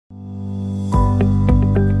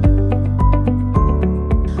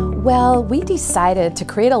Well, we decided to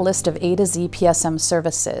create a list of A to Z PSM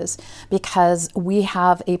services because we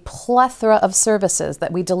have a plethora of services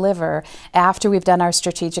that we deliver after we've done our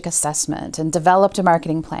strategic assessment and developed a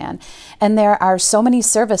marketing plan. And there are so many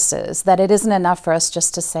services that it isn't enough for us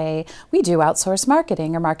just to say, we do outsource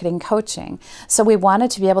marketing or marketing coaching. So we wanted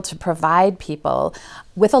to be able to provide people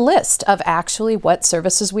with a list of actually what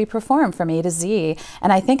services we perform from A to Z.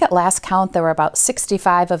 And I think at last count, there were about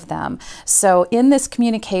 65 of them. So in this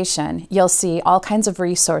communication, you'll see all kinds of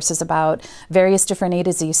resources about various different A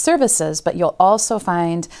to Z services, but you'll also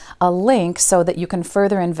find a link so that you can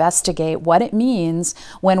further investigate what it means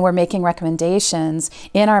when we're making recommendations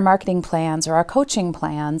in our marketing plans or our coaching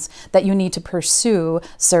plans that you need to pursue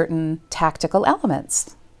certain tactical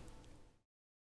elements.